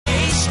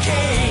NHK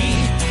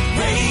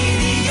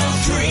Radio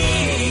 3.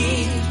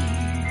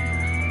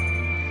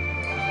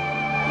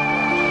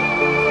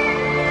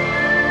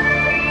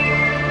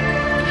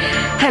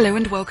 Hello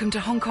and welcome to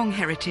Hong Kong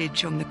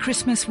Heritage on the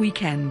Christmas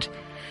weekend.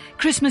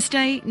 Christmas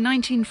Day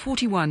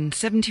 1941,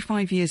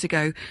 75 years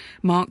ago,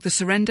 marked the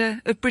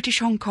surrender of British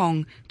Hong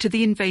Kong to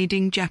the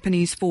invading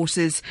Japanese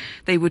forces.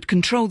 They would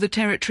control the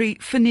territory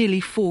for nearly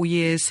 4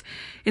 years.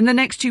 In the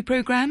next two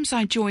programmes,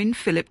 I join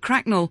Philip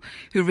Cracknell,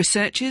 who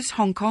researches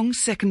Hong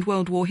Kong's Second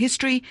World War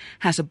history,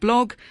 has a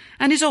blog,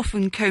 and is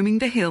often combing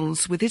the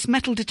hills with his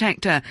metal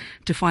detector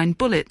to find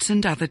bullets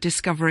and other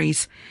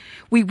discoveries.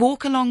 We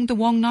walk along the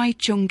Wong Nai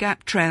Chung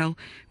Gap Trail,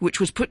 which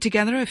was put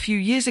together a few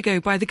years ago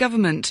by the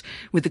government,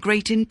 with the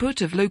great input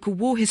of local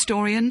war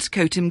historians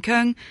Ko Tim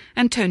Keung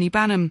and Tony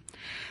Banham.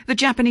 The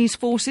Japanese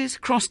forces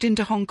crossed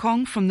into Hong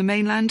Kong from the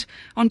mainland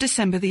on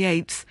December the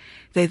 8th.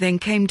 They then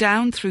came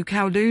down through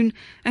Kowloon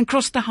and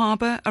crossed the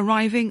harbour,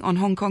 arriving on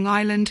Hong Kong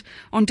Island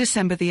on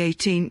December the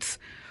 18th.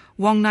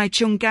 Wong Nai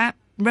Chung Gap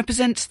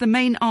represents the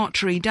main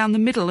artery down the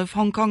middle of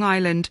Hong Kong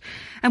Island,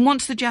 and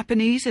once the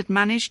Japanese had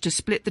managed to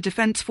split the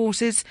defence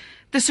forces,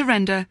 the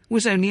surrender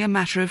was only a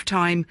matter of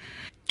time.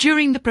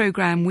 During the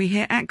programme, we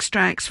hear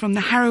extracts from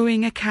the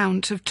harrowing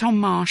account of Tom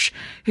Marsh,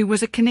 who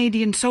was a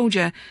Canadian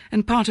soldier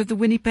and part of the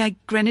Winnipeg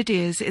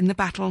Grenadiers in the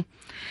battle.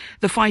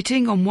 The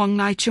fighting on Wong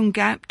Nai Chung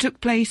Gap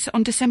took place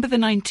on December the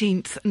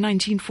 19th,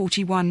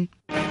 1941.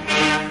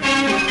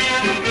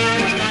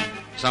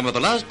 Some of the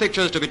last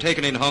pictures to be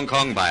taken in Hong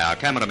Kong by our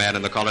cameraman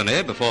in the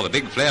colony before the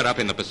big flare-up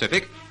in the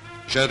Pacific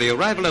show the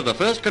arrival of the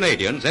first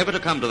Canadians ever to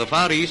come to the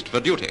Far East for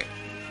duty.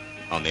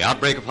 On the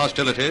outbreak of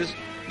hostilities,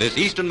 this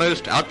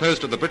easternmost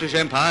outpost of the British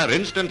Empire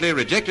instantly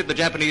rejected the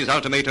Japanese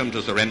ultimatum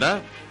to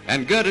surrender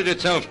and girded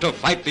itself to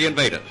fight the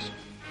invaders.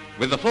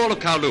 With the fall of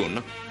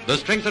Kowloon, the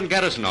strengthened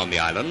garrison on the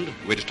island,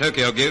 which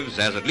Tokyo gives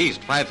as at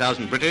least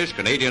 5,000 British,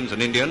 Canadians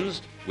and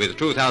Indians, with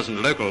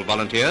 2,000 local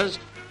volunteers,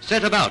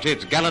 set about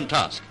its gallant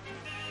task.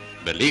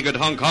 Beleaguered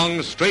Hong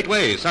Kong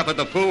straightway suffered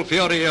the full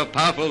fury of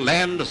powerful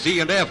land, sea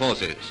and air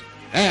forces,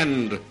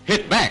 and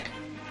hit back.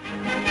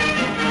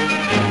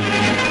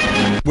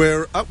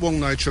 We're at Wong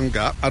Nai Chung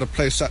Gap, at a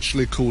place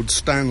actually called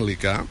Stanley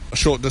Gap, a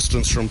short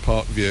distance from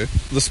Park View.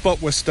 The spot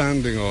we're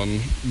standing on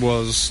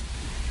was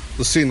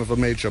the scene of a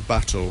major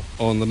battle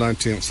on the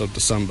 19th of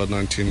December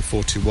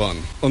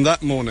 1941. On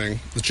that morning,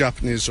 the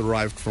Japanese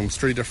arrived from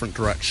 3 different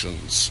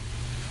directions.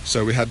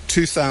 So we had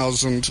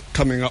 2,000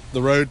 coming up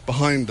the road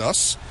behind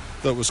us,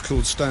 that was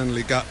called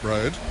Stanley Gap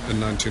Road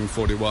in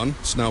 1941.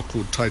 It's now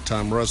called Tai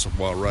Tam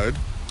Reservoir Road.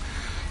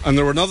 And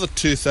there were another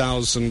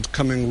 2,000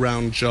 coming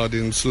round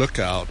Jardines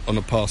Lookout on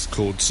a path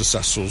called Sir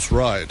Cecil's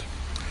Ride.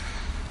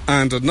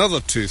 And another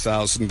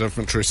 2,000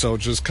 infantry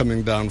soldiers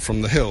coming down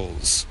from the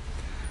hills.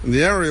 And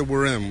the area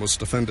we're in was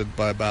defended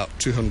by about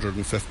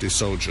 250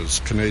 soldiers,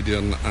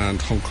 Canadian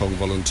and Hong Kong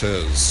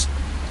volunteers.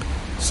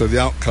 So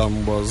the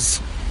outcome was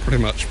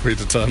pretty much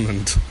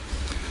predetermined.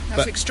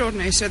 That's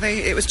extraordinary. So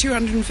it was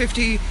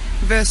 250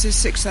 versus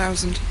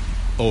 6,000.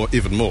 Or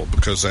even more,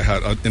 because they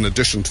had, in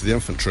addition to the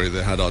infantry,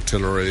 they had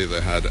artillery, they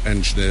had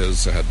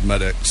engineers, they had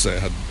medics, they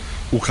had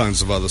all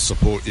kinds of other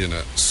support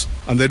units.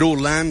 And they'd all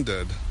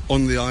landed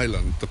on the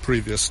island the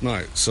previous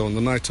night. So on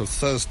the night of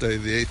Thursday,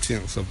 the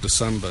 18th of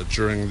December,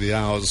 during the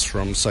hours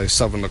from, say,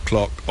 7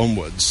 o'clock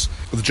onwards,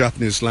 the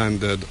Japanese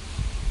landed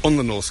on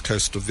the north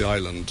coast of the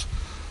island,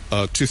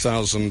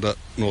 2,000 at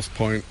North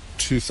Point,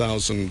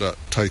 2,000 at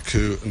Tai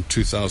Koo and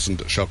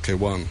 2,000 at Shau Kei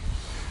Wan.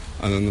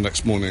 And then the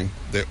next morning,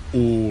 they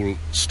all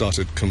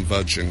started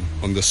converging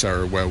on this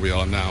area where we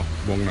are now,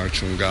 Wong Nai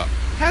Chung Gap.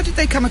 How did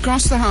they come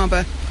across the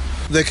harbour?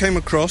 They came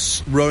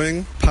across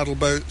rowing, paddle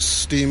boats,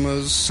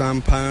 steamers,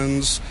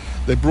 sampans.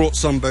 They brought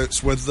some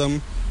boats with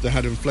them. They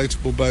had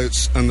inflatable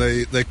boats, and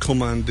they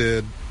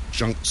commandeered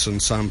junks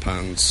and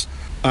sampans.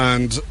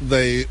 And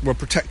they were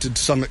protected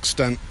to some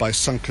extent by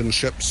sunken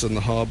ships in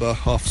the harbour,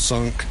 half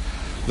sunk.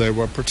 They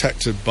were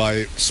protected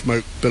by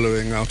smoke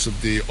billowing out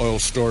of the oil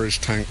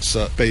storage tanks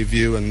at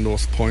Bayview and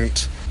North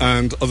Point.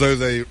 And although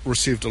they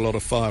received a lot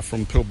of fire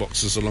from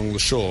pillboxes along the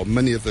shore,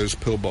 many of those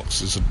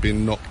pillboxes had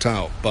been knocked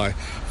out by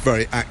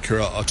very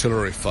accurate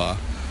artillery fire.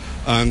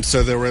 And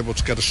so they were able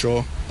to get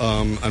ashore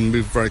and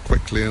move very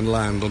quickly and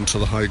land onto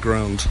the high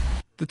ground.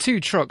 The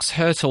 2 trucks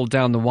hurtled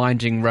down the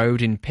winding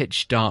road in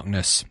pitch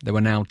darkness. There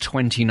were now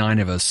 29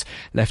 of us.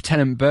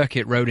 Lieutenant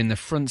Burkitt rode in the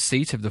front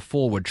seat of the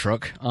forward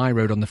truck. I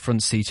rode on the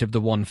front seat of the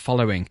one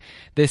following.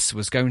 This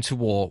was going to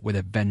war with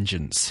a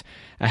vengeance.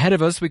 Ahead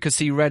of us we could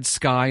see red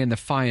sky and the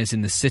fires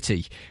in the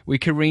city. We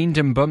careened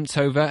and bumped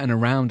over and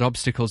around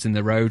obstacles in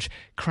the road,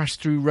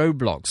 crashed through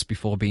roadblocks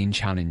before being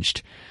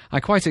challenged. I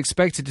quite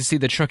expected to see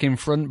the truck in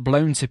front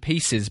blown to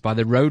pieces by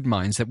the road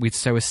mines that we'd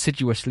so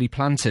assiduously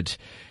planted.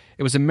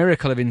 It was a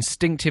miracle of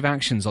instinctive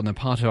actions on the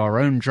part of our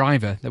own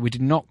driver that we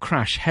did not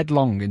crash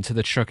headlong into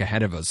the truck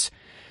ahead of us.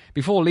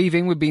 Before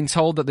leaving, we'd been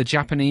told that the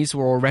Japanese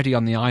were already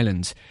on the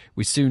island.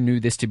 We soon knew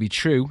this to be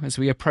true as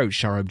we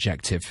approached our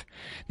objective.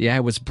 The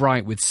air was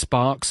bright with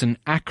sparks and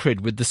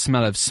acrid with the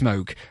smell of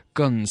smoke.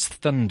 Guns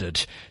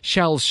thundered.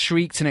 Shells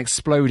shrieked and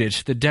exploded.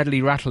 The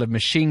deadly rattle of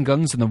machine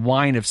guns and the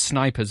whine of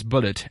snipers'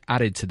 bullet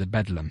added to the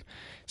bedlam.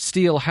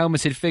 Steel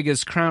helmeted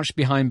figures crouched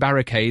behind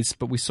barricades,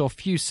 but we saw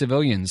few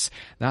civilians.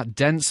 That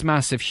dense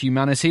mass of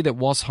humanity that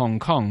was Hong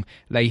Kong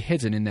lay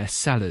hidden in their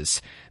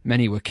cellars.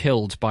 Many were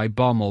killed by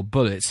bomb or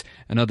bullet,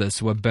 and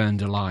others were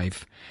burned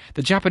alive.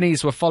 The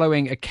Japanese were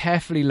following a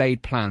carefully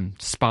laid plan.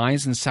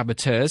 Spies and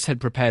saboteurs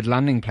had prepared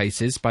landing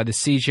places by the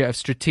seizure of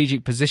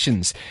strategic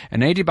positions,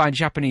 and aided by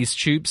Japanese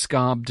troops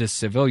garbed as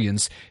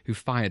civilians who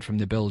fired from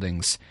the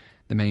buildings.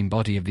 The main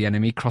body of the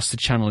enemy crossed the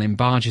channel in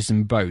barges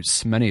and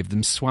boats. Many of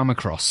them swam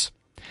across.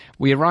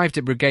 We arrived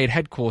at brigade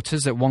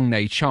headquarters at Wong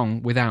Nei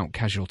Chong without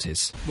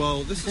casualties.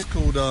 Well, this is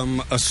called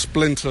a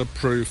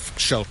splinter-proof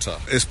shelter.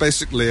 It's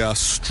basically a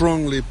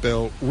strongly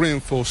built,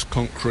 reinforced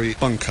concrete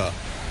bunker,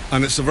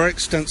 and it's a very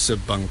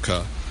extensive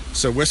bunker.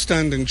 So we're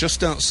standing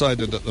just outside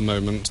it at the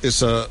moment.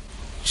 It's a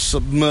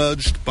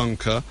submerged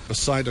bunker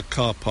beside a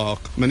car park.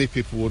 Many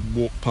people would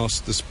walk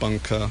past this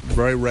bunker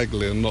very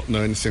regularly and not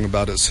know anything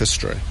about its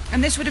history.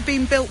 And this would have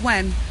been built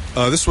when?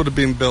 This would have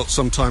been built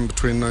sometime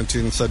between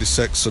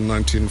 1936 and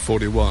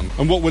 1941.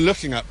 And what we're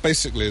looking at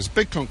basically is a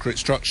big concrete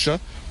structure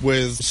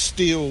with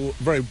steel,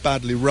 very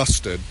badly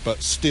rusted,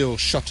 but steel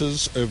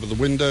shutters over the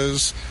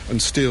windows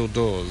and steel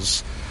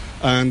doors.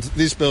 And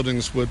these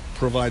buildings would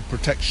provide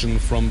protection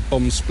from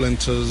bomb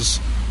splinters,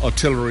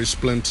 artillery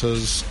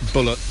splinters,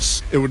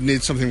 bullets. It would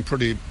need something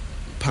pretty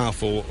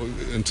powerful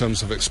in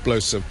terms of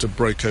explosive to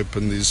break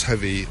open these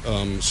heavy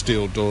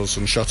steel doors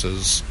and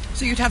shutters.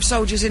 So you'd have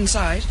soldiers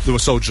inside? There were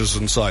soldiers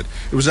inside.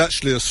 It was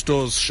actually a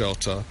stores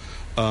shelter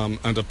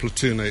and a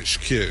platoon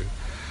HQ.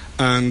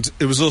 And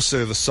it was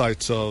also the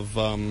site of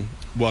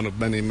one of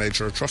many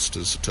major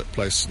atrocities that took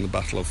place in the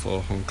Battle of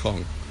Hong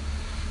Kong.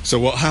 So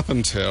what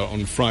happened here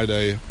on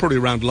Friday, probably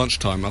around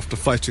lunchtime, after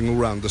fighting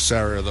all around this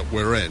area that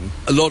we're in,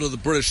 a lot of the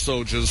British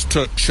soldiers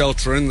took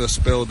shelter in this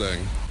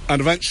building,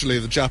 and eventually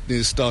the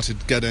Japanese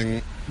started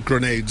getting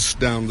grenades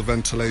down the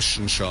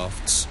ventilation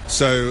shafts.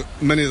 So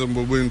many of them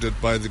were wounded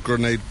by the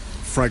grenade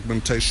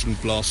fragmentation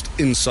blast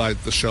inside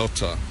the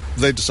shelter.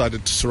 They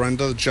decided to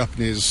surrender. The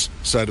Japanese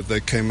said if they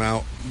came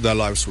out, their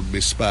lives would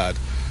be spared.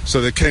 So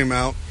they came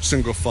out,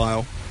 single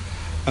file,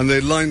 and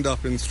they lined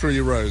up in 3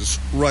 rows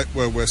right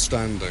where we're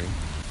standing.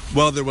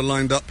 While they were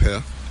lined up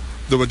here,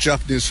 there were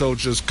Japanese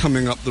soldiers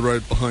coming up the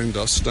road behind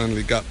us,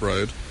 Stanley Gap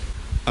Road,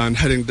 and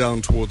heading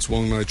down towards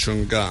Wong Nei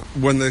Chung Gap.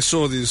 When they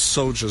saw these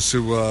soldiers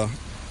who were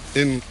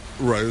in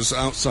rows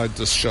outside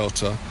this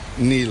shelter,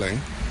 kneeling,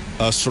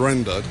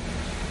 surrendered,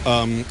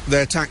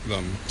 they attacked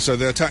them. So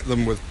they attacked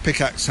them with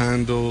pickaxe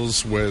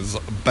handles, with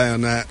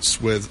bayonets,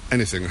 with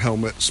anything,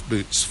 helmets,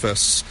 boots,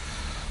 fists.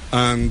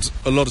 And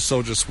a lot of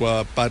soldiers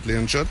were badly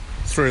injured.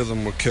 3 of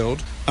them were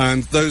killed.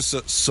 And those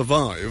that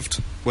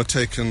survived were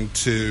taken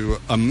to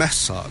a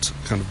mess hut,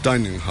 kind of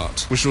dining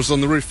hut, which was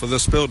on the roof of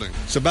this building.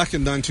 So back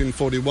in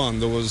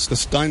 1941, there was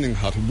this dining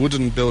hut, a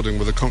wooden building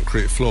with a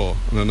concrete floor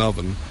and an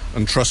oven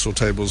and trestle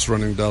tables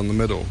running down the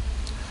middle.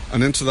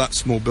 And into that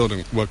small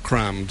building were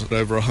crammed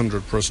over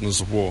 100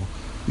 prisoners of war,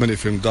 many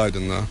of whom died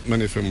in there,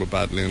 many of whom were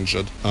badly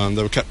injured, and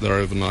they were kept there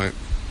overnight.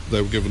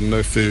 They were given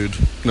no food,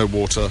 no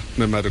water,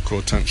 no medical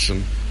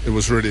attention. It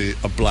was really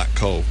a black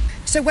hole.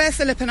 So where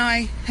Philip and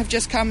I have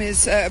just come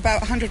is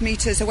about 100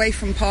 metres away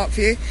from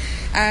Parkview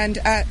and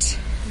at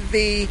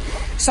the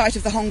site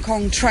of the Hong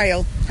Kong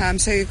Trail.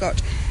 So you've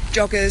got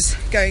joggers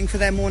going for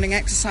their morning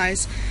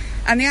exercise.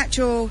 And the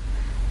actual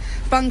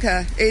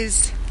bunker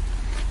is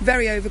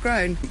very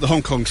overgrown. The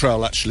Hong Kong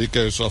Trail actually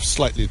goes off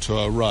slightly to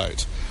our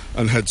right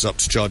and heads up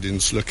to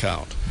Jardines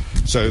Lookout.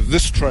 So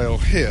this trail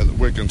here that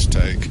we're going to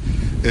take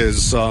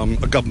is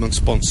a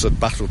government-sponsored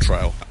battle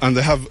trail, and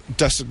they have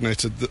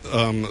designated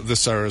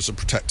this area as a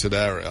protected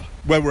area.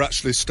 Where we're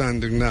actually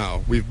standing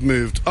now, we've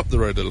moved up the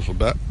road a little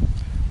bit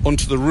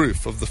onto the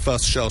roof of the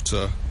first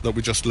shelter that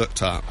we just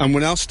looked at, and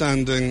we're now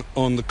standing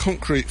on the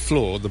concrete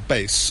floor, the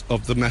base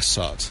of the mess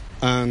hut,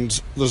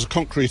 and there's a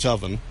concrete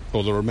oven,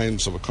 or the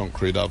remains of a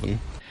concrete oven.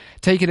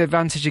 Taking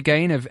advantage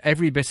again of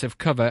every bit of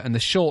cover and the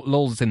short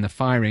lulls in the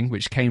firing,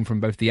 which came from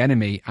both the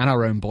enemy and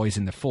our own boys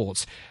in the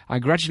forts, I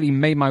gradually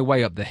made my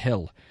way up the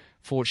hill.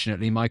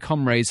 Fortunately, my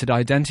comrades had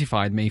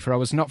identified me, for I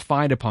was not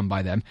fired upon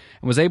by them,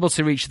 and was able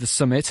to reach the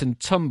summit and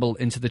tumble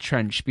into the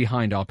trench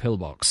behind our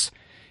pillbox.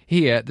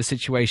 Here, the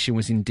situation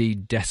was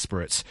indeed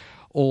desperate.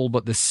 All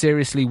but the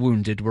seriously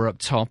wounded were up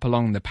top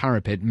along the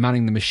parapet,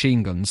 manning the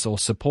machine guns or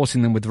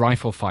supporting them with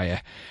rifle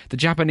fire. The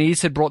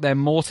Japanese had brought their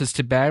mortars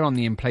to bear on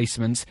the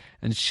emplacements,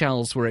 and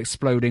shells were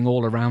exploding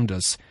all around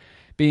us.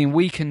 Being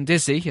weak and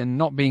dizzy and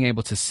not being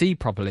able to see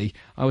properly,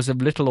 I was of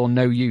little or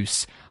no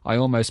use. I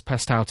almost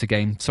passed out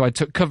again, so I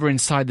took cover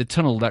inside the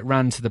tunnel that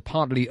ran to the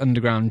partly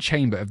underground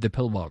chamber of the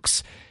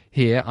pillbox.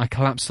 Here I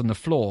collapsed on the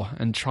floor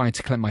and tried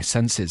to collect my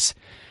senses.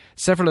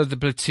 Several of the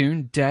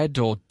platoon, dead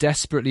or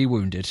desperately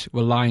wounded,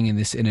 were lying in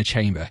this inner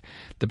chamber.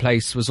 The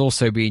place was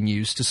also being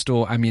used to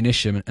store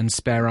ammunition and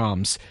spare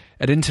arms.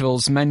 At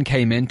intervals, men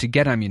came in to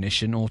get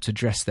ammunition or to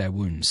dress their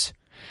wounds.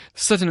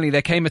 Suddenly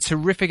there came a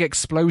terrific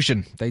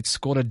explosion. They'd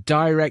scored a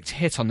direct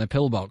hit on the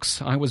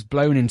pillbox. I was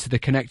blown into the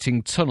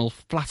connecting tunnel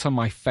flat on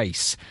my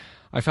face.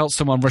 I felt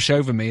someone rush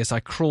over me as I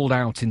crawled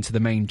out into the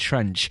main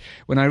trench.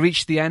 When I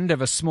reached the end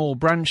of a small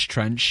branch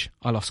trench,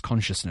 I lost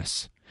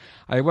consciousness.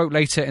 I awoke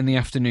later in the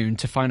afternoon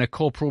to find a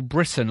Corporal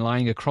Britton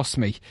lying across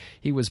me.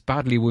 He was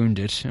badly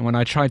wounded, and when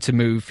I tried to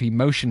move, he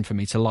motioned for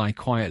me to lie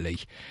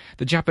quietly.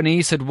 The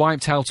Japanese had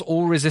wiped out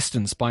all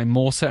resistance by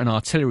mortar and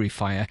artillery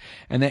fire,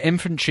 and their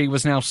infantry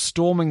was now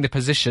storming the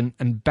position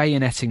and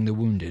bayoneting the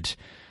wounded.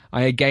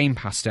 I again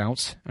passed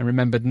out and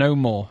remembered no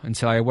more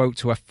until I awoke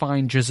to a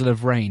fine drizzle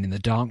of rain in the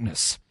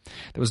darkness.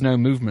 There was no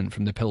movement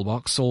from the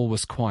pillbox, all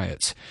was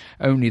quiet.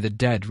 Only the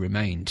dead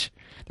remained.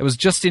 There was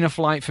just enough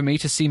light for me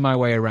to see my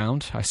way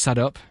around. I sat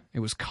up. It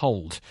was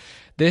cold.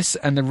 This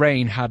and the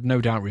rain had no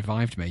doubt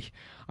revived me.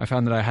 I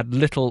found that I had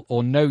little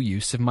or no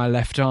use of my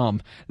left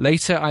arm.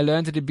 Later I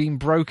learned it had been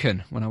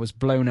broken when I was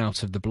blown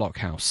out of the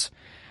blockhouse.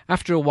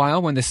 After a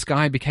while, when the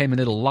sky became a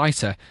little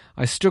lighter,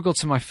 I struggled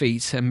to my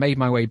feet and made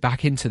my way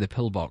back into the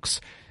pillbox.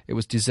 It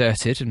was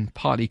deserted and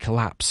partly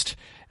collapsed.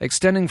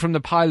 Extending from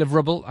the pile of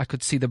rubble, I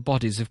could see the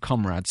bodies of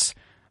comrades.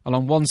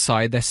 Along one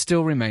side there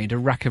still remained a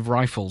rack of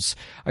rifles.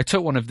 I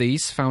took one of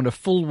these, found a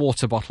full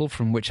water bottle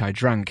from which I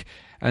drank,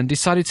 and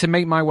decided to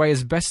make my way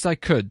as best I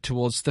could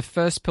towards the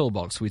first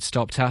pillbox we'd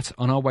stopped at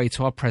on our way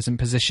to our present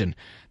position,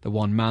 the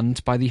one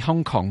manned by the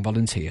Hong Kong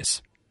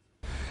volunteers.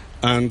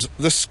 And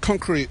this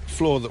concrete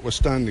floor that we're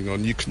standing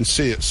on, you can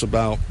see it's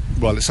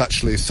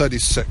actually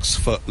 36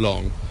 foot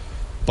long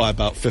by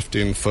about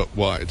 15 foot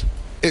wide.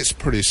 It's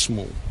pretty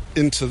small.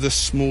 Into this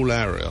small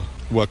area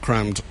were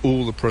crammed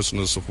all the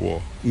prisoners of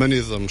war, many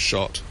of them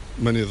shot,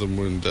 many of them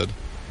wounded,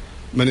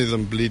 many of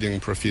them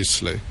bleeding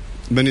profusely,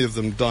 many of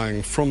them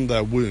dying from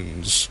their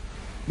wounds,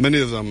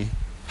 many of them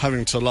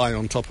having to lie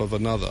on top of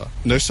another.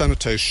 No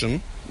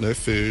sanitation, no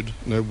food,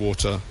 no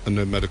water, and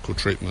no medical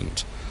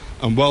treatment.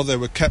 And while they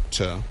were kept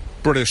here,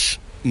 British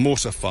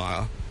mortar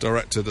fire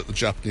directed at the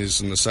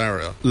Japanese in this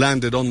area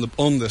landed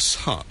on this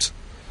hut,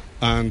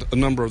 and a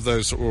number of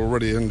those that were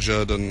already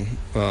injured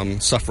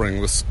and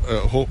suffering this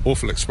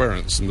awful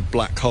experience in the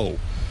black hole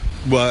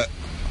were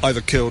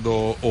either killed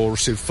or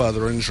received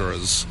further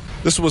injuries.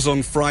 This was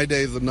on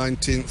Friday the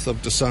 19th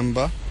of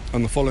December,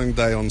 and the following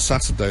day on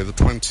Saturday the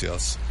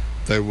 20th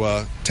they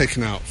were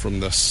taken out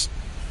from this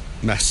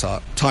mess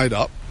hut, tied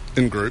up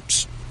in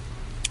groups.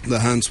 Their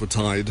hands were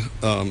tied,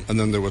 and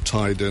then they were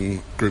tied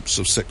in groups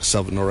of 6,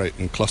 7 or 8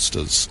 in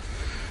clusters.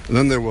 And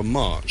then they were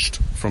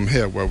marched from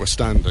here where we're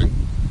standing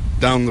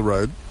down the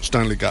road,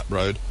 Stanley Gap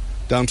Road,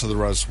 down to the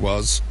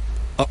reservoirs,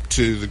 up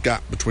to the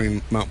gap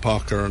between Mount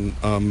Parker and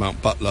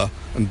Mount Butler,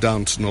 and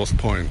down to North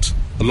Point.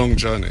 A long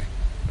journey,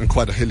 and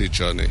quite a hilly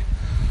journey,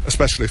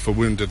 especially for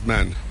wounded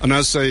men. And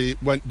as they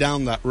went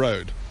down that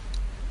road,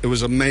 it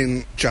was a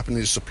main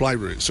Japanese supply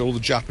route, so all the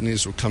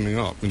Japanese were coming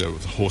up,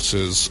 with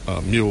horses,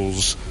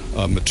 mules,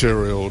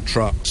 material,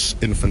 trucks,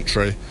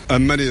 infantry.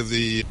 And many of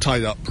the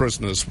tied-up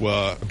prisoners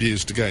were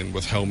abused again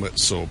with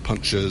helmets or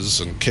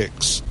punches and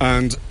kicks.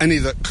 And any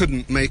that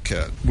couldn't make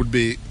it would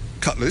be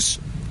cut loose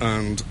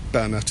and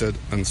bayoneted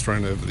and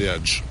thrown over the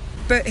edge.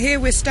 But here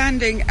we're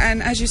standing,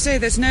 and as you say,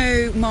 there's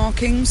no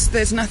markings,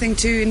 there's nothing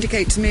to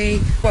indicate to me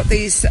what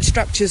these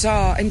structures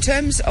are. In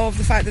terms of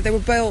the fact that they were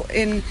built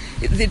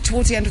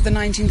towards the end of the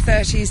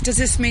 1930s, does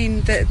this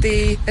mean that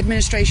the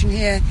administration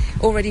here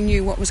already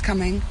knew what was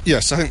coming?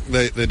 Yes, I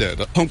think they did.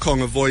 Hong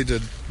Kong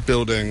avoided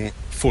building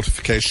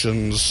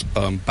fortifications,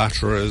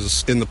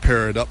 batteries in the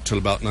period up till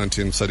about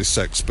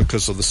 1936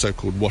 because of the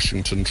so-called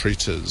Washington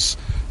Treaties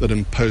that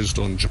imposed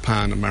on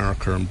Japan,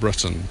 America and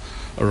Britain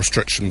a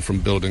restriction from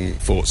building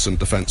forts and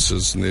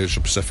defences in the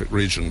Asia-Pacific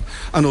region,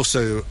 and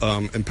also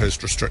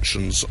imposed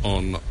restrictions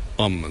on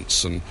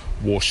armaments and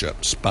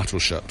warships,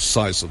 battleships,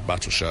 size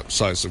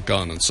of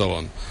gun and so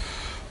on.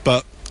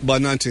 But by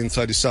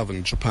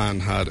 1937, Japan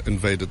had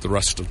invaded the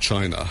rest of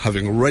China,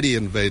 having already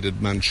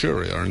invaded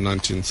Manchuria in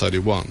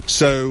 1931.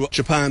 So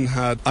Japan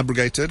had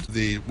abrogated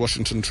the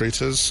Washington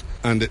Treaties,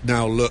 and it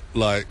now looked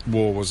like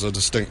war was a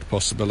distinct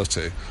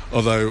possibility.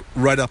 Although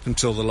right up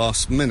until the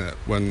last minute,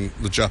 when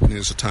the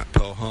Japanese attacked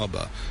Pearl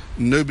Harbor,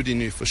 nobody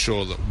knew for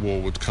sure that war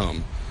would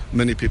come.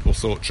 Many people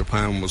thought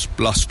Japan was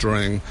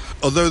blustering.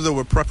 Although there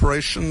were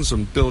preparations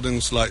and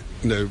buildings like,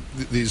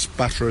 these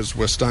batteries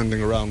we're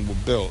standing around were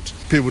built,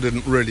 people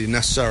didn't really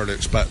necessarily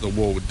expect the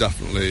war would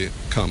definitely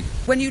come.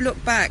 When you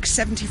look back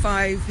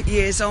 75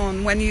 years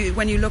on, when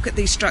you look at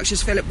these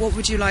structures, Philip, what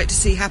would you like to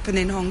see happen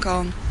in Hong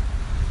Kong?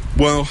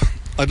 Well,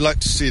 I'd like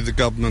to see the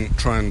government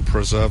try and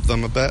preserve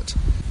them a bit.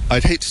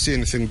 I'd hate to see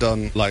anything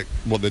done like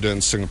what they do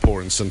in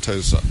Singapore in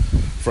Sentosa.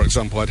 For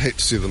example, I'd hate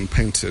to see them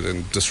painted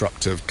in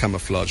disruptive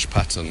camouflage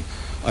pattern.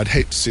 I'd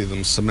hate to see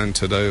them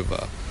cemented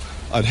over.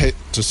 I'd hate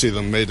to see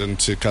them made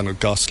into kind of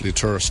ghastly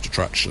tourist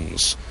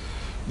attractions.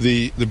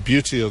 The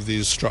beauty of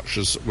these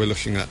structures that we're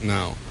looking at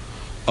now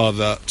are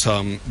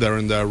that they're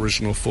in their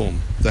original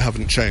form. They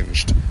haven't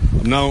changed.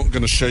 I'm now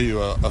going to show you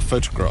a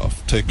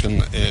photograph taken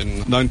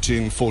in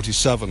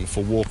 1947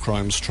 for war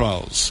crimes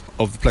trials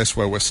of the place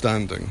where we're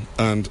standing.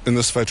 And in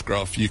this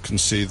photograph, you can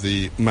see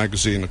the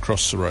magazine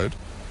across the road.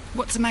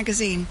 What's a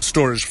magazine?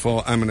 Storage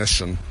for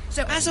ammunition.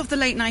 So as of the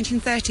late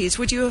 1930s,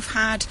 would you have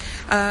had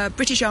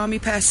British Army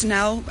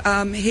personnel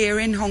here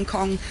in Hong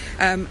Kong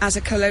as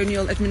a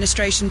colonial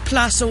administration,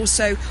 plus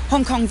also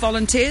Hong Kong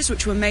volunteers,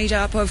 which were made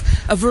up of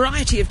a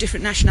variety of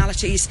different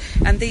nationalities,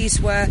 and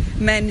these were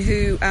men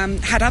who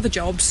had other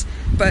jobs,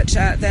 but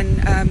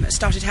then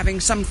started having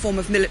some form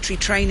of military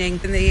training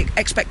in the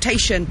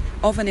expectation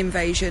of an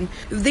invasion.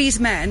 These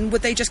men,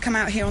 would they just come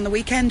out here on the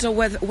weekends, or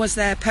was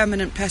there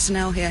permanent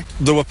personnel here?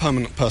 There were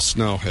permanent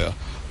personnel here.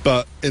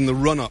 But in the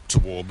run-up to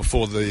war,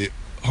 before the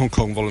Hong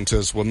Kong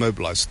volunteers were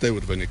mobilised, they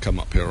would have only come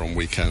up here on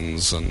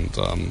weekends and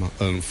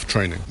for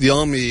training. The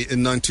army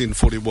in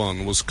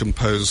 1941 was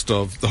composed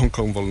of the Hong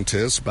Kong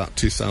volunteers, about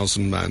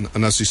 2,000 men,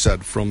 and as you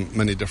said, from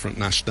many different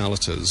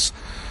nationalities.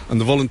 And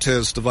the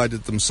volunteers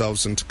divided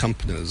themselves into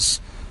companies.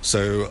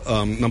 So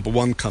number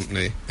one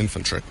company,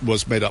 infantry,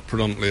 was made up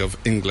predominantly of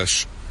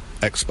English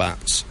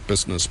expats,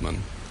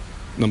 businessmen.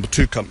 Number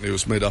two company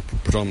was made up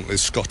of predominantly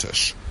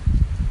Scottish.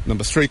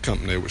 Number three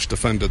company, which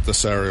defended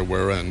this area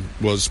we're in,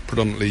 was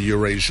predominantly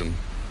Eurasian.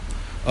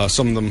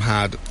 Some of them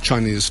had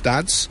Chinese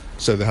dads,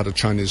 so they had a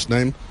Chinese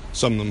name.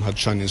 Some of them had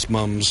Chinese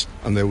mums,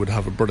 and they would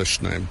have a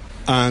British name.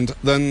 And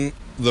then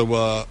there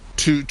were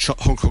two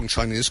Hong Kong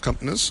Chinese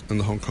companies in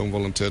the Hong Kong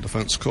Volunteer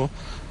Defence Corps,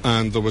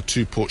 and there were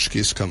two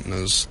Portuguese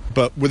companies.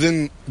 But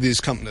within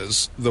these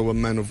companies, there were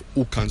men of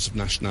all kinds of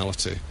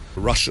nationality.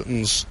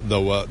 Russians,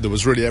 there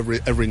was really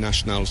every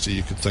nationality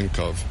you could think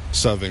of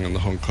serving in the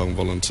Hong Kong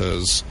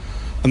Volunteers.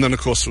 And then,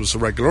 of course, there was the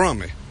regular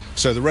army.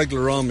 So the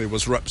regular army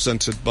was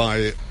represented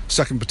by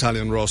 2nd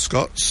Battalion Royal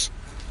Scots,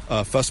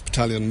 1st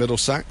Battalion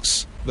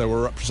Middlesex. They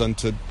were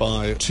represented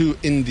by two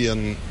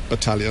Indian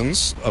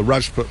battalions, a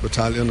Rajput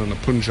battalion and a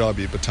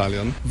Punjabi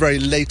battalion. Very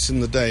late in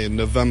the day, in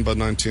November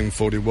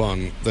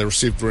 1941, they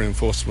received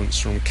reinforcements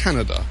from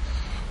Canada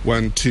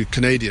when two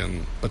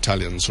Canadian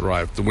battalions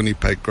arrived, the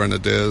Winnipeg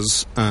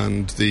Grenadiers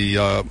and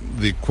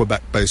the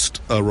Quebec-based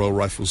Royal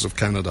Rifles of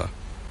Canada.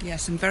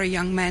 Yes, some very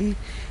young men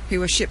who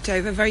were shipped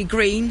over, very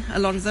green, a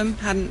lot of them,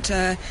 hadn't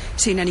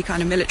seen any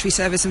kind of military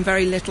service and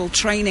very little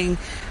training.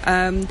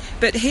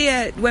 But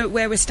here,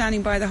 where we're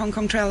standing by the Hong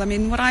Kong Trail, I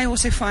mean, what I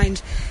also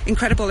find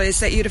incredible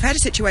is that you'd have had a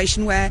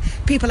situation where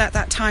people at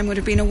that time would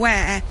have been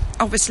aware,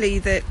 obviously,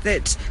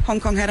 that Hong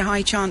Kong had a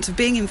high chance of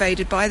being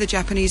invaded by the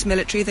Japanese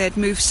military. They'd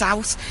moved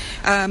south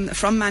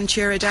from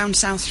Manchuria down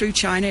south through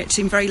China. It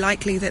seemed very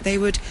likely that they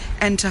would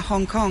enter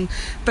Hong Kong.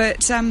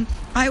 But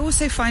I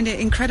also find it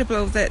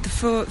incredible that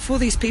for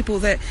these people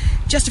that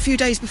just a few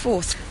days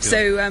before,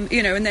 so, and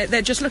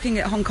they're just looking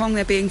at Hong Kong,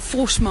 they're being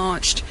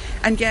force-marched,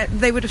 and yet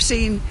they would have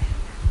seen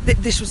that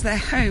this was their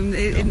home.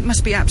 It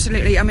must be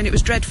absolutely, I mean, it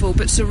was dreadful,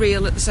 but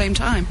surreal at the same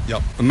time.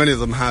 Yep, and many of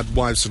them had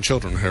wives and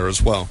children here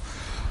as well,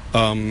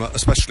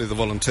 especially the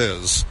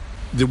volunteers.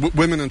 The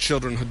women and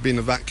children had been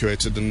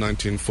evacuated in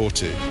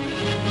 1940.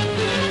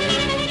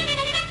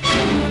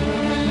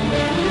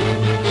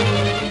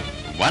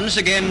 Once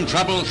again,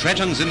 trouble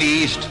threatens in the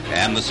east,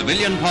 and the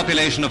civilian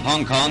population of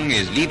Hong Kong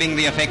is leaving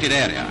the affected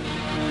area.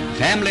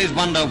 Families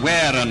wonder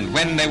where and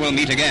when they will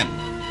meet again.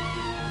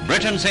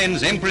 Britain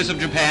sends Empress of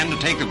Japan to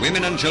take the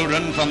women and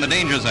children from the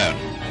danger zone.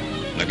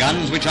 The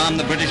guns which arm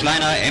the British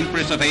liner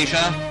Empress of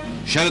Asia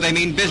show they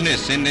mean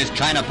business in this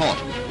China port.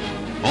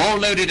 All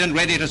loaded and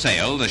ready to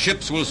sail, the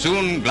ships will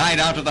soon glide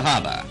out of the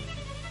harbour.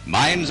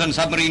 Mines and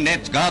submarine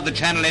nets guard the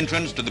channel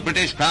entrance to the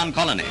British Crown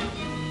Colony.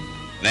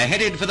 They're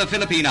headed for the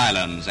Philippine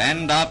Islands,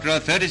 and after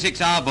a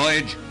 36-hour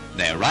voyage,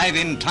 they arrive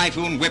in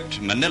typhoon-whipped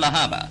Manila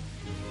Harbour.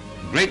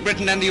 Great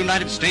Britain and the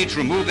United States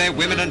remove their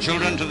women and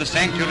children to the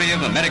sanctuary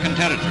of American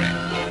territory.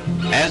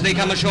 As they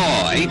come ashore,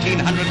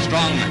 1,800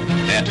 strong,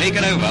 they're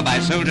taken over by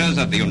soldiers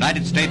of the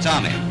United States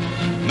Army.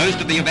 Most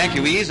of the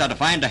evacuees are to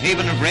find a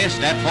haven of rest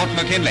at Fort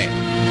McKinley.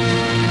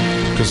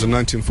 Because in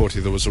 1940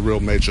 there was a real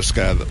major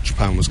scare that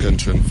Japan was going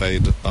to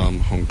invade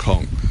Hong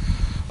Kong.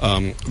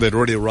 They'd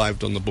already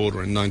arrived on the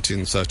border in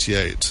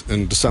 1938.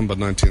 In December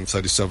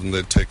 1937,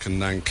 they'd taken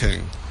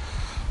Nanking.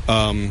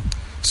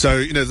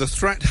 So, the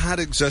threat had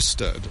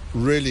existed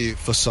really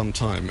for some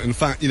time. In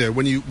fact,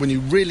 when you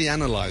really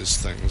analyse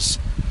things,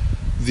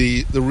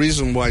 the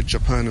reason why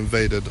Japan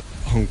invaded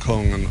Hong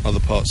Kong and other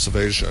parts of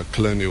Asia,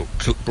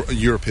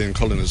 European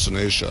colonies in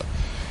Asia,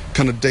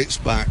 kind of dates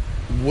back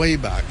way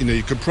back.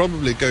 You could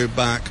probably go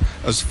back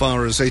as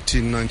far as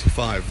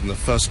 1895 in the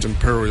First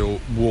Imperial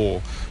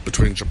War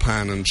between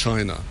Japan and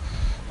China,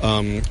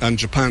 and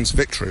Japan's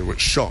victory,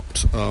 which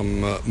shocked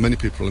many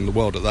people in the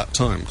world at that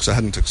time because they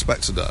hadn't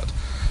expected it,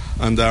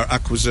 and their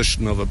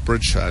acquisition of a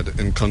bridgehead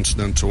in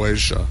continental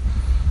Asia.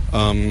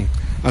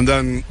 And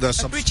then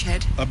there's a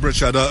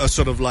bridgehead, a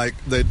sort of like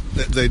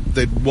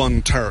they'd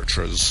won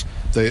territories.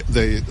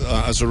 They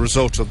as a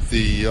result of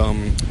the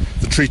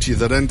treaty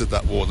that ended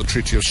that war, the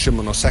Treaty of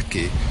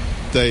Shimonoseki,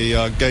 they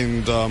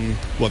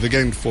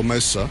gained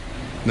Formosa,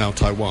 now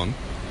Taiwan,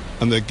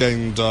 and they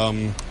gained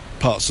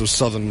parts of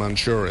southern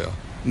Manchuria,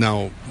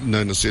 now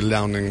known as the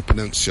Liaoning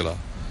Peninsula.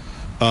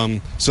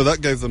 So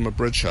that gave them a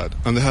bridgehead,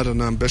 and they had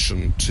an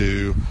ambition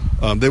to...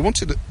 they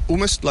wanted,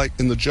 almost like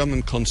in the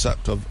German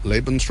concept of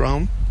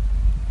Lebensraum,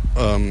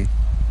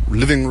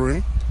 living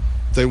room,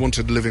 they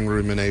wanted living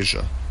room in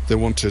Asia. They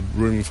wanted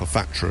room for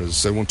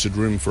factories, they wanted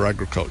room for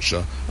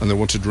agriculture, and they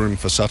wanted room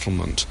for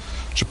settlement.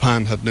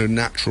 Japan had no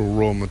natural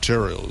raw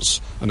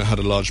materials, and it had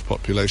a large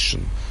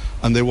population,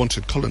 and they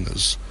wanted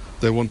colonies.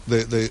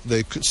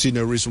 They could see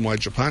no reason why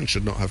Japan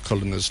should not have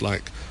colonies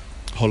like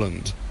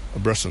Holland,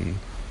 Britain,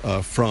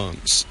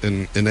 France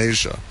in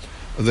Asia.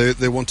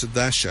 They wanted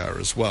their share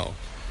as well.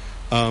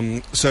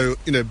 So,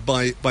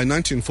 by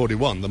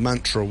 1941, the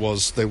mantra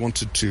was they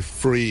wanted to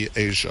free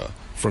Asia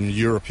from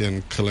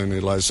European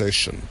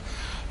colonialization,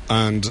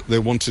 and they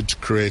wanted to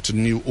create a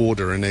new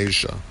order in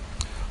Asia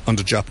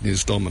under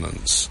Japanese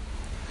dominance.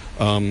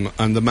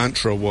 And the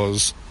mantra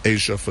was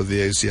Asia for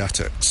the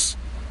Asiatics,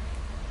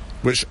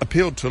 which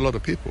appealed to a lot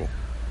of people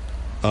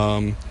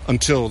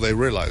until they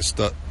realized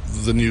that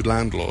the new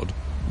landlord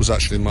was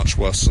actually much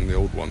worse than the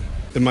old one.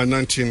 In my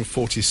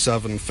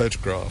 1947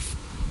 photograph,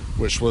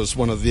 which was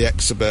one of the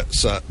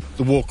exhibits at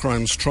the War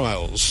Crimes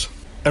Trials,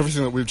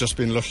 everything that we've just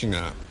been looking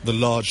at, the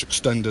large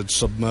extended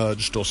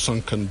submerged or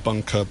sunken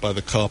bunker by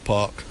the car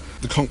park,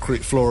 the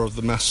concrete floor of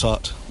the mess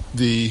hut,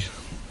 the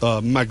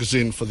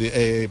magazine for the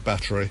AA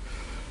battery,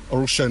 are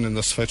all shown in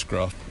this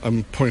photograph.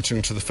 I'm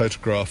pointing to the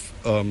photograph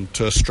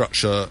to a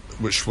structure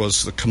which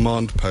was the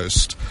command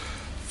post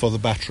for the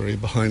battery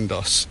behind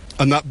us.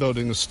 And that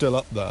building is still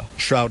up there,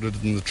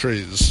 shrouded in the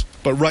trees.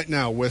 But right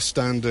now we're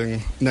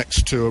standing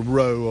next to a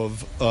row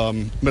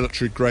of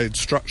military-grade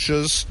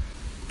structures.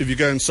 If you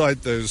go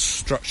inside those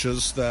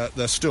structures,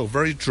 they're still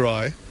very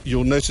dry.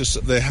 You'll notice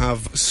that they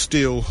have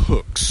steel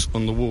hooks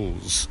on the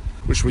walls,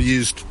 which were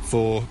used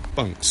for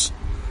bunks.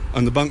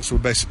 And the bunks were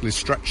basically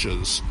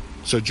stretchers.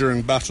 So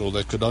during battle,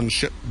 they could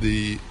unship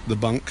the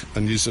bunk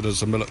and use it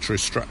as a military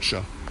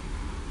structure.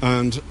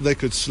 And they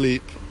could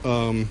sleep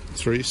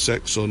 3,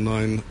 6 or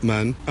 9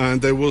 men.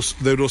 And they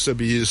would also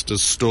be used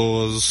as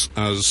stores,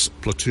 as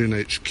platoon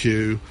HQ,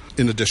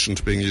 in addition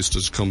to being used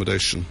as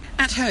accommodation.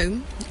 At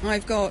home,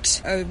 I've got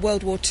a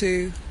World War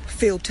II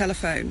field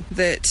telephone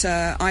that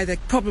either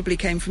probably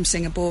came from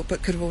Singapore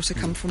but could have also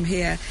come from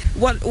here.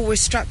 What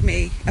always struck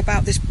me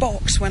about this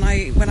box when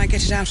I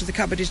get it out of the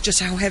cupboard is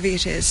just how heavy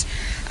it is,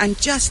 and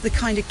just the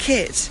kind of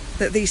kit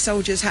that these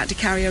soldiers had to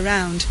carry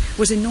around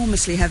was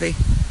enormously heavy.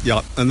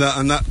 Yeah, and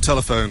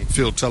that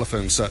field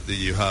telephone set that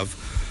you have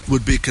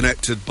would be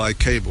connected by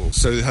cable,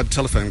 so they had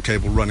telephone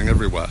cable running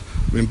everywhere.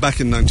 I mean, back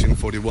in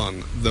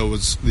 1941,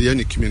 the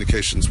only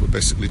communications were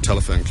basically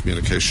telephone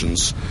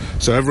communications.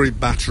 So every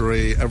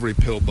battery, every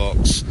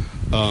pillbox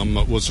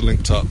was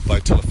linked up by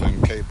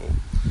telephone cable.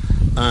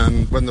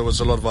 And when there was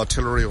a lot of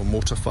artillery or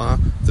mortar fire,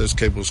 those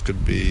cables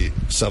could be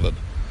severed.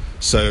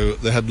 So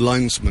they had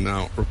linesmen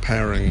out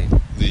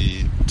repairing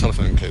the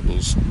telephone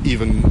cables,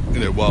 even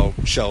while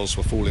shells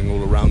were falling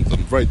all around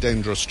them. Very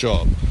dangerous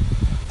job.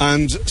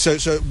 And so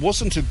it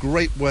wasn't a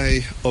great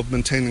way of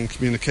maintaining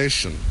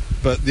communication,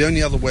 but the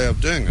only other way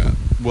of doing it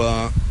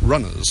were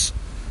runners.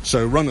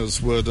 So runners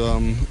would,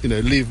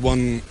 leave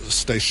one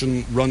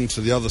station, run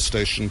to the other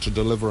station to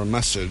deliver a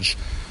message,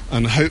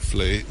 and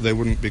hopefully they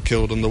wouldn't be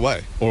killed on the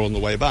way or on the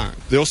way back.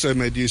 They also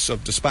made use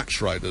of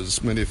dispatch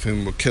riders, many of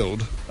whom were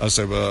killed as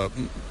they were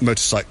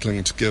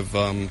motorcycling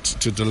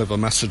to deliver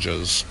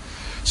messages.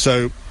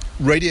 So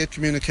radio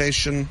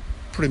communication,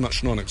 pretty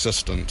much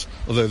non-existent,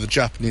 although the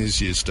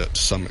Japanese used it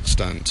to some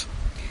extent.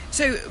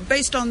 So,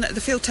 based on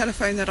the field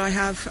telephone that I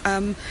have,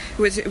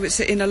 it was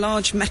in a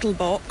large metal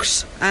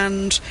box,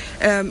 and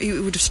he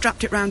would have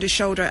strapped it round his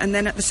shoulder, and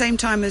then at the same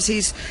time as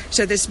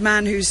this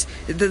man who's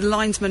the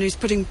linesman who's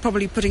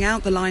probably putting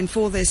out the line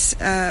for this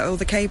or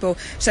the cable,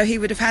 so he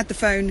would have had the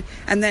phone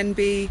and then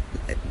be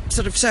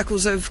sort of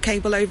circles of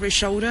cable over his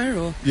shoulder,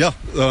 or yeah,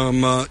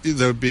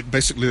 there would be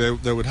basically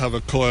they would have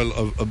a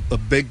coil, a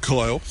big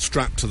coil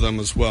strapped to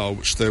them as well,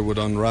 which they would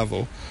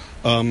unravel.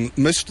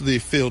 Most of the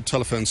field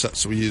telephone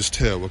sets that we used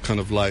here were kind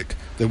of like,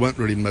 they weren't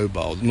really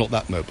mobile, not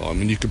that mobile. I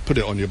mean, you could put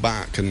it on your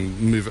back and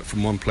move it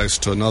from one place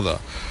to another.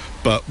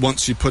 But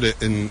once you put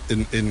it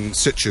in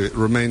situ, it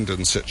remained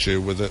in situ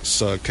with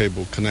its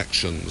cable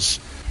connections.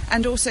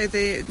 And also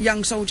the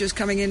young soldiers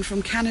coming in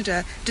from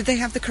Canada, did they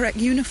have the correct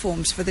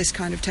uniforms for this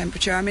kind of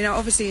temperature? I mean,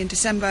 obviously in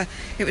December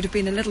it would have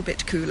been a little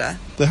bit cooler.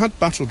 They had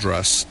battle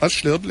dress.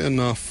 Actually, oddly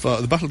enough,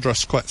 the battle dress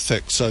is quite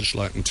thick,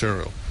 serge-like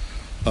material.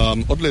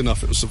 Oddly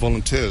enough, it was the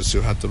volunteers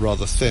who had the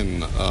rather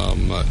thin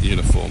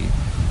uniform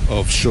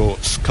of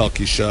shorts,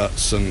 khaki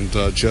shirts and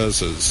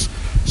jerseys.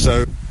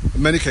 So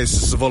in many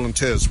cases the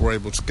volunteers were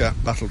able to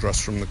get battle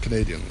dress from the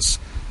Canadians.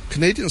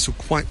 Canadians were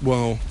quite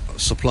well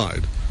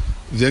supplied.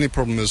 The only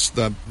problem is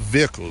their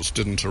vehicles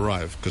didn't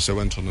arrive because they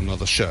went on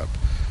another ship,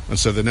 and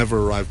so they never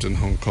arrived in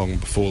Hong Kong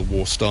before the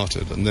war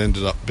started, and they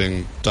ended up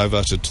being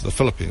diverted to the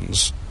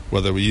Philippines,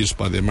 where they were used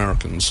by the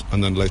Americans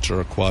and then later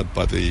acquired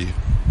by the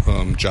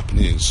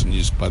Japanese and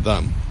used by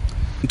them.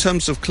 In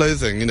terms of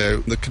clothing,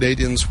 the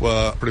Canadians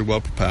were pretty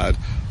well prepared.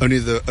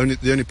 The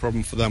only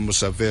problem for them was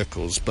their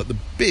vehicles. But the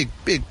big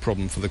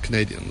problem for the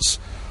Canadians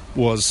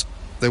was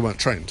they weren't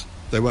trained.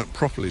 They weren't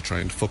properly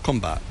trained for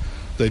combat.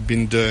 They'd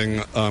been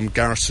doing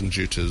garrison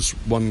duties,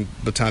 one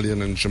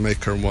battalion in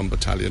Jamaica and one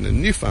battalion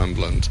in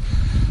Newfoundland.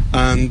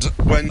 And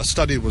when a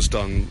study was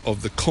done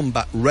of the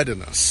combat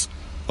readiness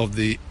of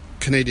the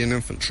Canadian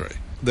infantry,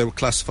 they were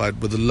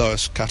classified with the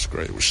lowest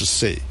category, which is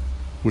C,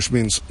 which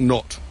means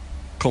not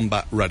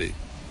combat ready.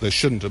 They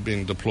shouldn't have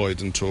been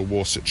deployed into a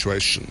war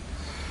situation.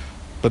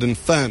 But in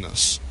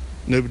fairness,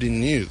 nobody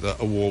knew that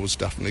a war was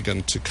definitely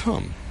going to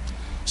come.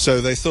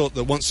 So they thought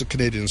that once the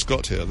Canadians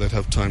got here, they'd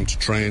have time to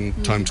train,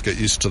 time to get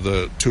used to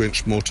the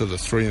 2-inch mortar, the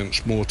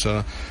 3-inch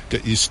mortar,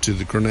 get used to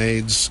the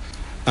grenades,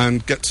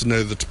 and get to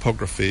know the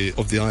topography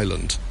of the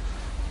island.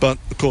 But,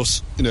 of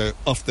course,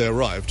 after they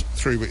arrived,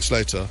 3 weeks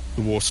later,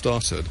 the war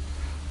started.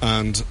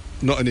 And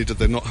not only did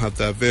they not have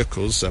their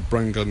vehicles, their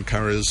Bren gun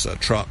carriers, their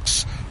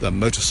trucks, their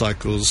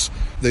motorcycles,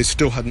 they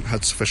still hadn't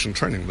had sufficient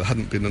training. There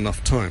hadn't been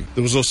enough time.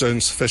 There was also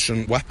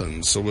insufficient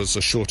weapons. There was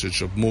a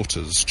shortage of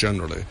mortars,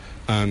 generally,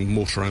 and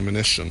mortar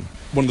ammunition.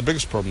 One of the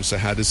biggest problems they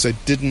had is they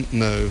didn't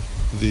know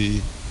the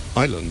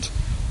island.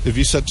 If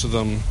you said to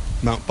them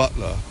Mount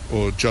Butler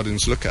or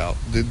Jardines Lookout,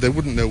 they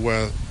wouldn't know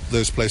where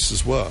those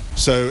places were.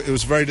 So it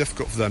was very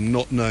difficult for them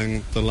not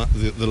knowing the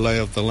lay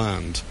of the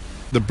land.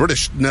 The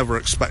British never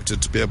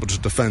expected to be able to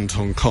defend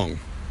Hong Kong.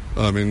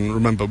 I mean,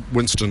 remember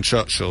Winston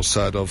Churchill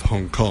said of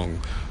Hong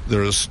Kong,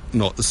 there is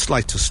not the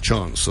slightest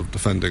chance of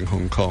defending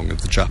Hong Kong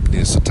if the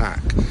Japanese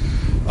attack.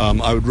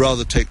 I would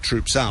rather take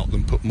troops out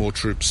than put more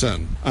troops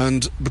in.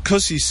 And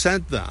because he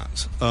said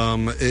that,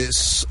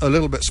 it's a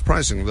little bit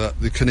surprising that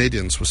the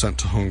Canadians were sent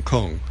to Hong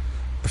Kong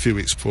a few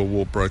weeks before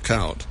war broke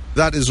out.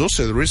 That is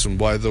also the reason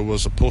why there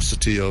was a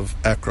paucity of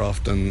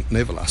aircraft and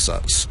naval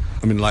assets.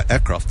 I mean, like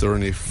aircraft, there are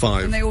only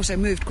 5. And they also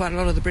moved quite a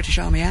lot of the British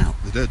Army out.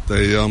 They did.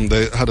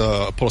 They had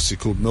a policy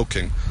called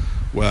milking,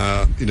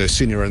 where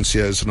senior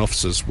NCOs and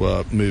officers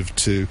were moved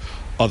to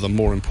other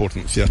more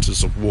important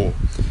theatres of war.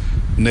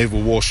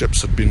 Naval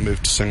warships had been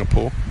moved to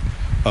Singapore.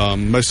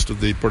 Most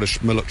of the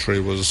British military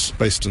was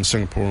based in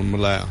Singapore and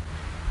Malaya.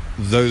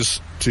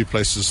 Those two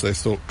places they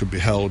thought could be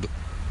held.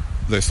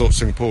 They thought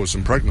Singapore was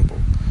impregnable.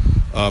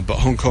 But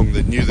Hong Kong,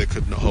 they knew they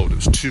could not hold. It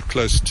was too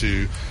close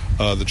to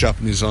the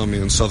Japanese army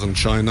in southern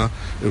China.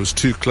 It was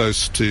too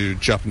close to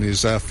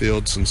Japanese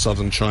airfields in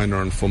southern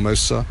China and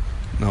Formosa,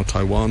 now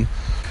Taiwan.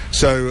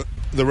 So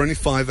there were only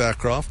 5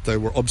 aircraft. They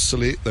were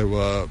obsolete. They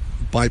were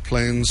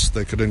biplanes.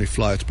 They could only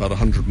fly at about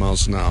 100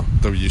 miles an hour.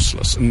 They were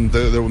useless. And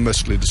they were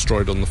mostly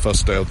destroyed on the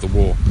first day of the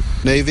war.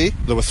 Navy,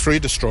 there were 3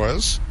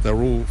 destroyers. They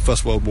were all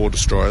First World War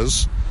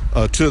destroyers.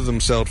 2 of them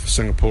sailed for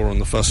Singapore on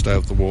the first day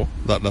of the war.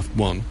 That left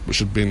 1, which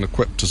had been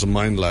equipped as a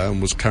mine layer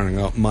and was carrying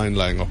out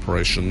mine-laying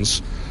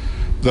operations.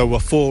 There were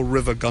 4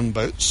 river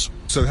gunboats.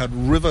 So they had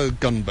river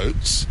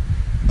gunboats,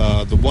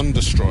 the 1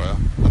 destroyer,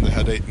 and they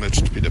had 8 motor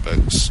torpedo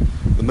boats.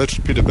 The motor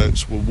torpedo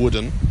boats were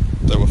wooden.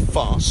 They were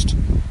fast.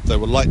 They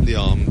were lightly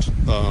armed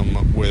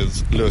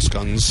with Lewis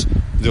guns.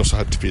 They also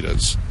had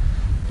torpedoes.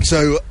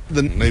 So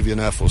the Navy and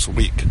Air Force were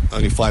weak,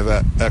 only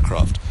 5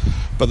 aircraft.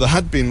 But there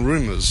had been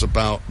rumours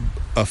about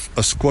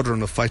a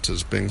squadron of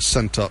fighters being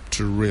sent up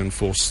to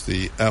reinforce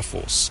the Air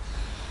Force.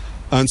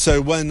 And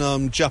so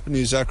when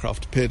Japanese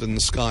aircraft appeared in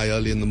the sky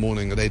early in the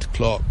morning at 8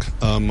 o'clock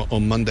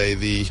on Monday,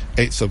 the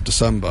 8th of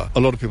December,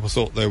 a lot of people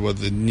thought they were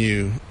the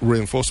new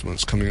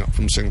reinforcements coming up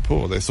from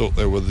Singapore. They thought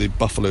they were the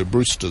Buffalo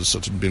Brewsters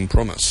that had been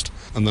promised.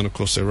 And then, of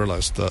course, they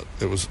realised that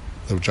they were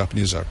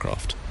Japanese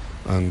aircraft.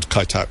 And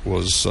Kai Tak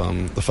was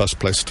the first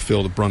place to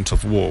feel the brunt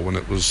of war when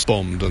it was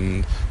bombed,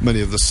 and many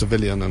of the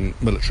civilian and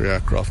military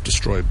aircraft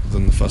destroyed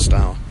within the first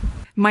hour.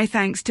 My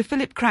thanks to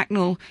Philip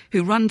Cracknell,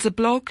 who runs a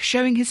blog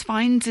showing his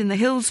finds in the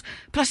hills,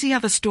 plus the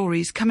other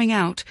stories coming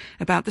out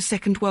about the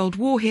Second World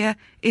War here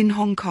in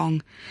Hong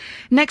Kong.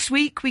 Next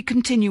week we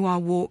continue our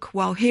walk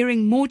while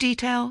hearing more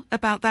detail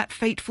about that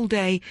fateful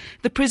day,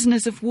 the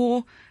prisoners of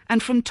war,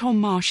 and from Tom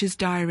Marsh's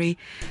diary.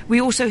 We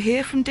also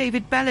hear from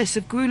David Bellis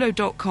of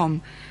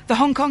Grulo.com. The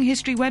Hong Kong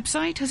History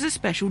website has a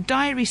special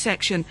diary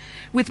section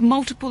with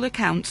multiple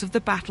accounts of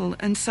the battle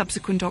and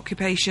subsequent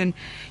occupation.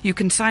 You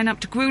can sign up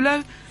to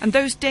Grulo, and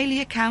those daily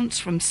accounts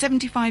from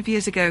 75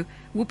 years ago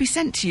will be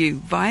sent to you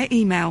via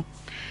email.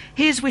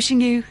 Here's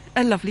wishing you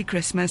a lovely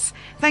Christmas.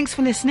 Thanks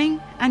for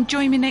listening, and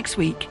join me next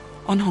week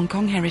on Hong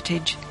Kong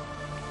Heritage.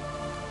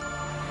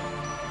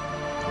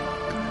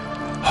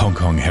 Hong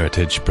Kong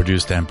Heritage,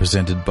 produced and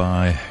presented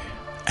by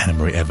Anna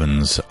Marie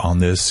Evans on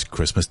this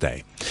Christmas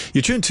Day.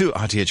 You're tuned to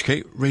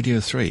RTHK Radio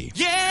 3.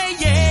 Yeah,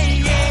 yeah,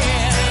 yeah.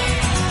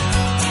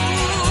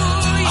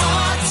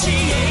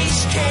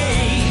 RTHK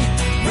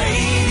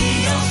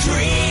Radio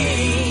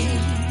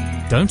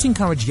 3. Don't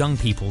encourage young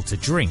people to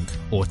drink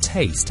or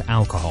taste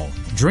alcohol.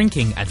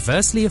 Drinking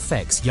adversely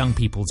affects young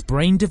people's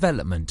brain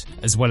development,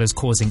 as well as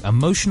causing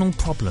emotional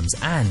problems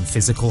and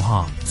physical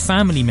harm.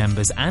 Family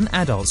members and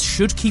adults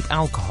should keep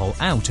alcohol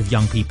out of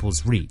young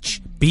people's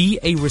reach. Be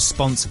a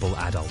responsible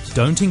adult.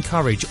 Don't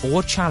encourage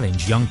or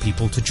challenge young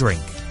people to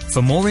drink.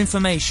 For more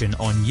information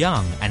on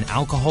young and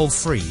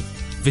alcohol-free,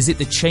 visit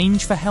the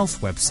Change for Health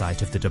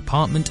website of the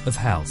Department of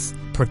Health.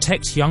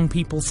 Protect young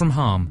people from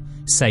harm.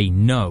 Say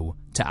no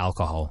to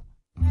alcohol.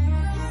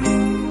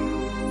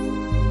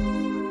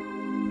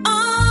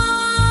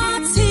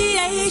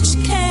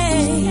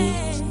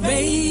 RTHK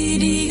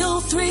Radio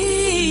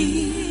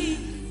 3.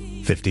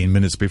 15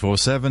 minutes before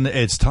 7,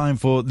 it's time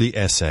for The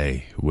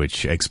Essay,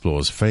 which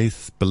explores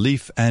faith,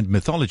 belief and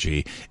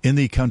mythology in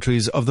the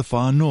countries of the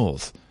far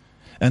north.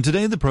 And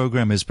today the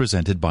program is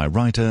presented by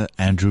writer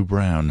Andrew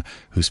Brown,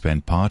 who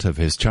spent part of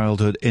his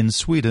childhood in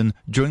Sweden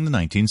during the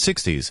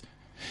 1960s.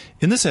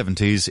 In the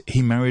 70s,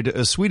 he married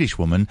a Swedish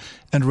woman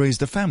and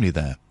raised a family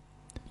there.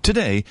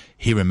 Today,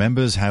 he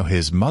remembers how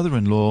his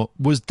mother-in-law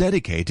was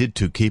dedicated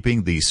to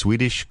keeping the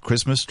Swedish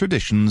Christmas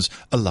traditions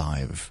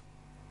alive.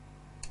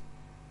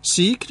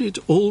 Sigrid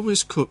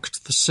always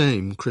cooked the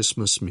same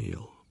Christmas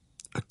meal.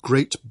 A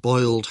great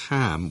boiled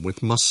ham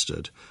with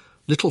mustard,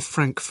 little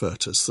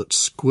frankfurters that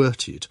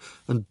squirted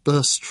and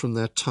burst from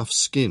their tough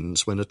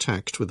skins when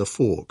attacked with a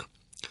fork,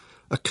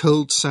 a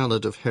cold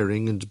salad of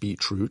herring and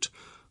beetroot,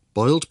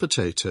 boiled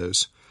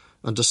potatoes,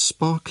 and a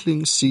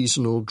sparkling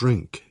seasonal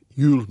drink,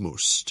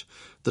 julmust,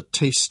 that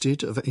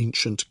tasted of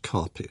ancient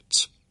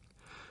carpets.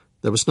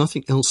 There was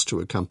nothing else to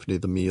accompany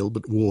the meal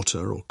but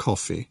water or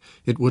coffee.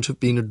 It would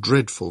have been a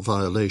dreadful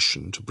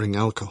violation to bring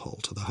alcohol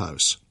to the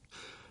house.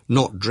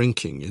 Not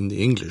drinking, in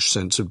the English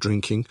sense of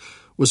drinking,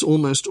 was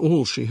almost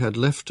all she had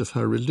left of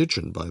her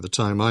religion by the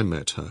time I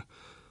met her,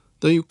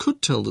 though you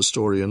could tell the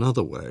story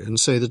another way and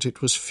say that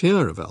it was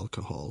fear of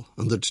alcohol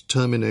and the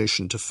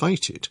determination to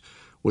fight it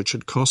which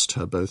had cost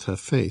her both her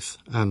faith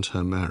and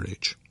her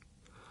marriage.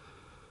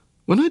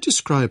 When I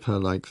describe her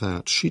like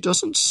that, she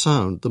doesn't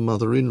sound the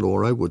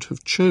mother-in-law I would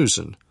have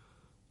chosen,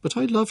 but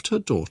I loved her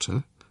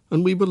daughter,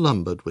 and we were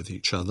lumbered with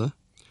each other.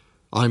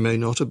 I may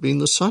not have been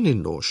the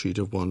son-in-law she'd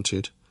have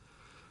wanted,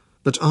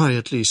 but I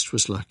at least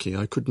was lucky.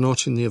 I could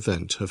not in the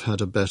event have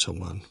had a better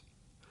one.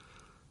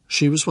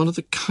 She was one of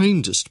the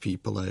kindest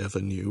people I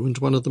ever knew, and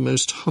one of the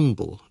most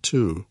humble,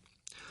 too.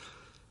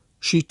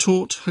 She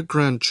taught her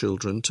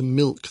grandchildren to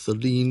milk the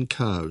lean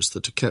cows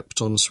that are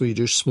kept on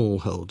Swedish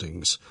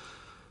smallholdings,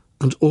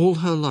 and all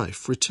her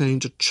life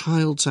retained a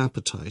child's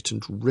appetite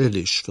and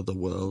relish for the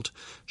world.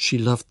 She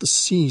loved the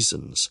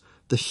seasons,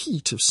 the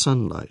heat of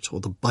sunlight or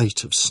the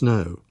bite of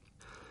snow.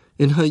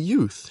 In her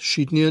youth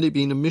she'd nearly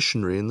been a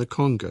missionary in the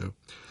Congo,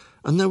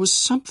 and there was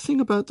something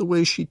about the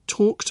way she talked